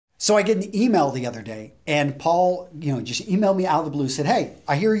So I get an email the other day, and Paul, just emailed me out of the blue, said, "Hey,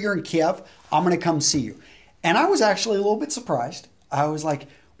 I hear you're in Kiev. I'm going to come see you." And I was actually a little bit surprised. I was like,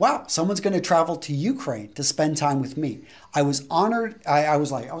 wow, someone's going to travel to Ukraine to spend time with me. I was honored. I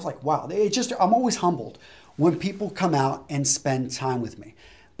was like, wow. I'm always humbled when people come out and spend time with me.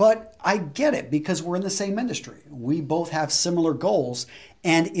 But I get it because we're in the same industry. We both have similar goals,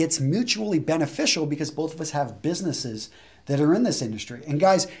 and it's mutually beneficial because both of us have businesses that are in this industry. And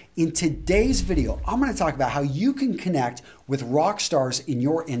guys, in today's video, I'm going to talk about how you can connect with rock stars in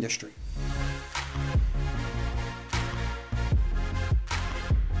your industry.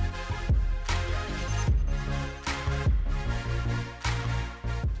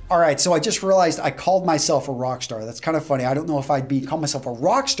 All right, so I just realized I called myself a rock star. That's kind of funny. I don't know if I'd call myself a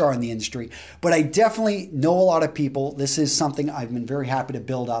rock star in the industry, but I definitely know a lot of people. This is something I've been very happy to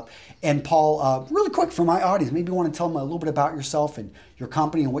build up. And Paul, really quick for my audience, maybe you want to tell them a little bit about yourself and your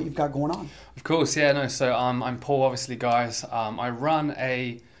company and what you've got going on. Of course, yeah, no. So I'm Paul, obviously, guys. I run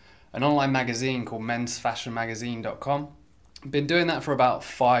an online magazine called mensfashionmagazine.com. I've been doing that for about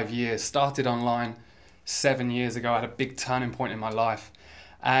 5 years. Started online 7 years ago. I had a big turning point in my life.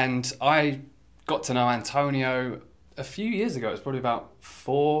 And I got to know Antonio a few years ago. It was probably about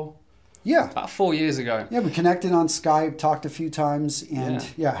 4 years ago. Yeah, we connected on Skype, talked a few times, and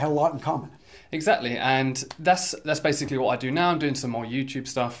had a lot in common. Exactly, and that's basically what I do now. I'm doing some more YouTube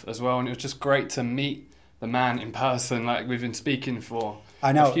stuff as well, and it was just great to meet the man in person. Like, we've been speaking for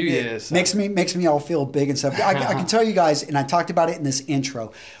a few years. So. Makes me all feel big and stuff. I can tell you guys, and I talked about it in this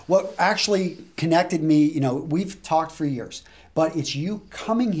intro, what actually connected me, we've talked for years. But it's you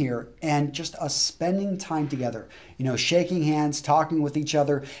coming here and just us spending time together, shaking hands, talking with each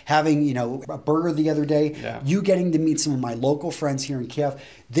other, having, a burger the other day, you getting to meet some of my local friends here in Kiev.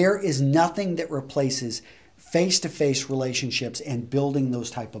 There is nothing that replaces face-to-face relationships and building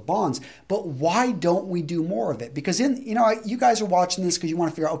those type of bonds. But why don't we do more of it? Because you guys are watching this because you want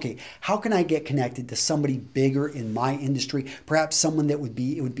to figure out, okay, how can I get connected to somebody bigger in my industry? Perhaps someone that it would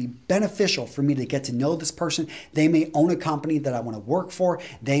be beneficial for me to get to know this person. They may own a company that I want to work for.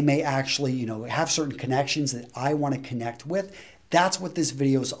 They may actually, have certain connections that I want to connect with. That's what this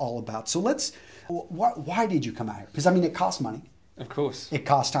video is all about. So why did you come out here? Because it costs money. Of course. It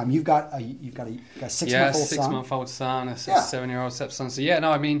costs time. You've got a 6-month-old son. Yeah, a 6-month-old son, a 7-year-old stepson. So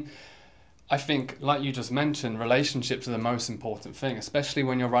I think, like you just mentioned, relationships are the most important thing, especially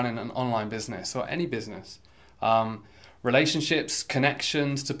when you're running an online business or any business. Relationships,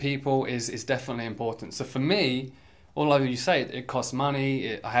 connections to people is definitely important. So for me, although you say it costs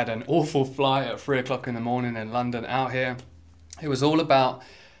money, I had an awful flight at 3 o'clock in the morning in London out here. It was all about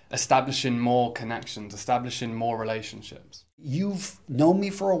establishing more connections, establishing more relationships. You've known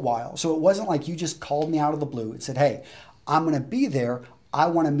me for a while, so it wasn't like you just called me out of the blue and said, "Hey, I'm going to be there. I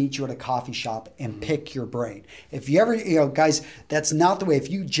want to meet you at a coffee shop and pick your brain." If you ever, guys, that's not the way.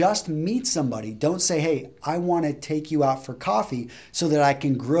 If you just meet somebody, don't say, "Hey, I want to take you out for coffee so that I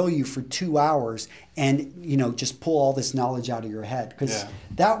can grill you for 2 hours and, just pull all this knowledge out of your head," because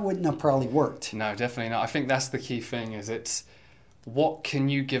that wouldn't have probably worked. No, definitely not. I think that's the key thing, is it's what can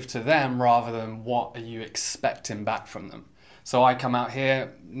you give to them rather than what are you expecting back from them. So I come out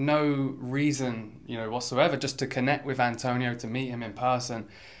here, no reason, whatsoever, just to connect with Antonio, to meet him in person.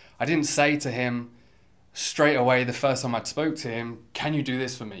 I didn't say to him straight away the first time I spoke to him, "Can you do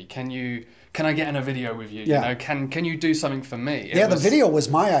this for me? Can I get in a video with you? Yeah. Can you do something for me?" The video was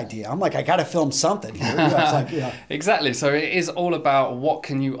my idea. I'm like, I got to film something here. Exactly. So it is all about what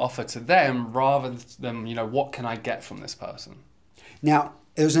can you offer to them rather than, what can I get from this person? Now,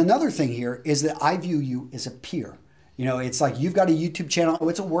 there's another thing here, is that I view you as a peer. It's like you've got a YouTube channel.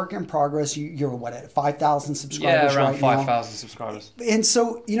 It's a work in progress. You're at 5,000 subscribers right now? Yeah, around 5,000 subscribers. And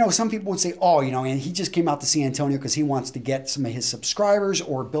so, some people would say, "Oh, and he just came out to see Antonio because he wants to get some of his subscribers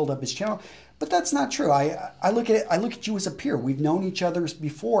or build up his channel." But that's not true. I look at you as a peer. We've known each other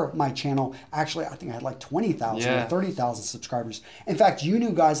before my channel. Actually, I think I had like 20,000 or 30,000 subscribers. In fact, you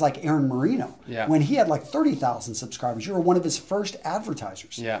knew guys like Aaron Marino when he had like 30,000 subscribers. You were one of his first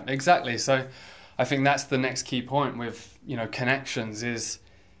advertisers. Yeah, exactly. So I think that's the next key point with, connections is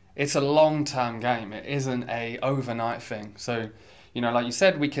it's a long-term game. It isn't a overnight thing. So, like you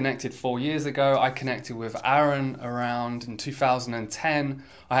said, we connected 4 years ago. I connected with Aaron around in 2010.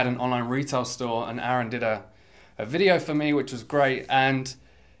 I had an online retail store and Aaron did a video for me, which was great. And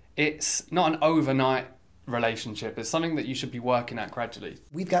it's not an overnight relationship. It's something that you should be working at gradually.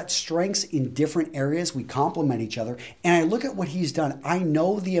 We've got strengths in different areas. We complement each other. And I look at what he's done. I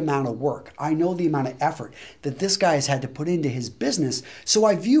know the amount of work. I know the amount of effort that this guy has had to put into his business. So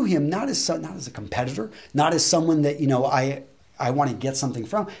I view him not as a competitor, not as someone that, I want to get something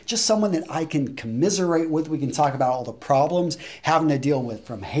from. Just someone that I can commiserate with. We can talk about all the problems having to deal with,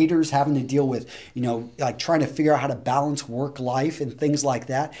 from haters, having to deal with, like trying to figure out how to balance work life and things like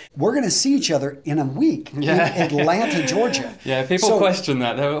that. We're going to see each other in a week in Atlanta, Georgia. Yeah, people question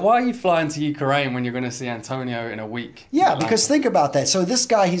that. Why are you flying to Ukraine when you're going to see Antonio in a week? Yeah, because think about that. So this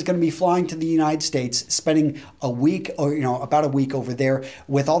guy, he's going to be flying to the United States, spending a week or about a week over there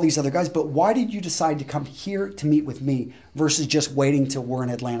with all these other guys. But why did you decide to come here to meet with me versus just waiting till we're in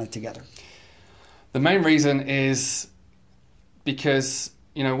Atlanta together? The main reason is because,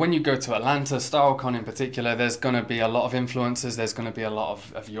 when you go to Atlanta, StyleCon in particular, there's going to be a lot of influencers, there's going to be a lot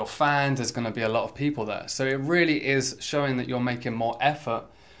of your fans, there's going to be a lot of people there. So it really is showing that you're making more effort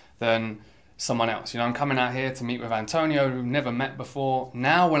than someone else. I'm coming out here to meet with Antonio, who we've never met before.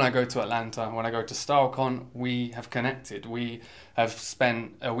 Now when I go to Atlanta, when I go to StyleCon, we have connected. We have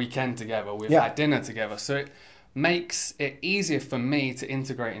spent a weekend together. We've had dinner together. So it makes it easier for me to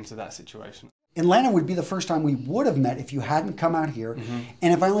integrate into that situation. Atlanta would be the first time we would have met if you hadn't come out here.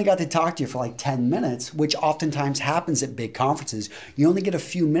 And if I only got to talk to you for like 10 minutes, which oftentimes happens at big conferences, you only get a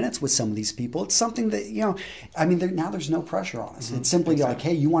few minutes with some of these people. It's something that, now there's no pressure on us. It's simply like,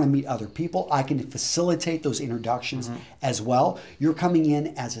 hey, you want to meet other people? I can facilitate those introductions as well. You're coming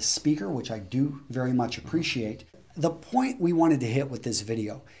in as a speaker, which I do very much appreciate. The point we wanted to hit with this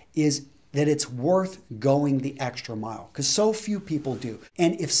video is that it's worth going the extra mile, because so few people do.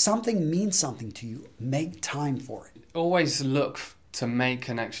 And if something means something to you, make time for it. Always look to make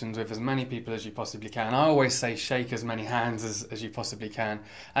connections with as many people as you possibly can. I always say shake as many hands as you possibly can.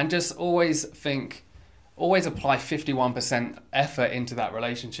 And just always apply 51% effort into that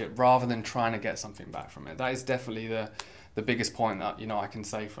relationship rather than trying to get something back from it. That is definitely the biggest point that I can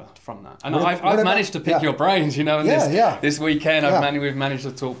say from that. And I've managed to pick your brains, this weekend we've managed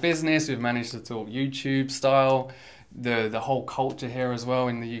to talk business, we've managed to talk YouTube style, the whole culture here as well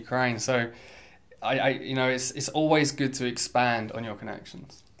in the Ukraine. So it's always good to expand on your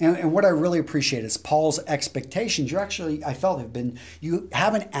connections. And what I really appreciate is Paul's expectations. You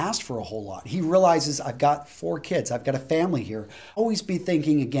haven't asked for a whole lot. He realizes I've got 4 kids. I've got a family here. Always be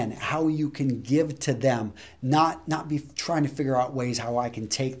thinking, again, how you can give to them, not be trying to figure out ways how I can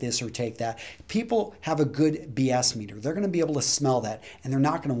take this or take that. People have a good BS meter. They're going to be able to smell that, and they're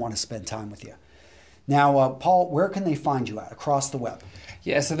not going to want to spend time with you. Now, Paul, where can they find you at across the web?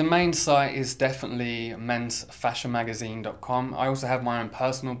 Yeah, so the main site is definitely mensfashionmagazine.com. I also have my own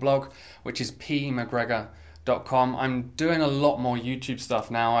personal blog, which is pmcgregor.com. I'm doing a lot more YouTube stuff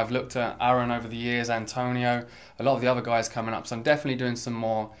now. I've looked at Aaron over the years, Antonio, a lot of the other guys coming up. So I'm definitely doing some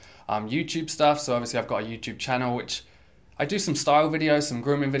more YouTube stuff. So obviously I've got a YouTube channel, which I do some style videos, some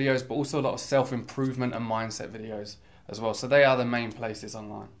grooming videos, but also a lot of self-improvement and mindset videos as well. So they are the main places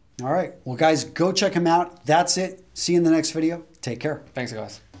online. All right. Well, guys, go check them out. That's it. See you in the next video. Take care. Thanks,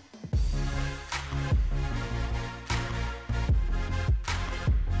 guys.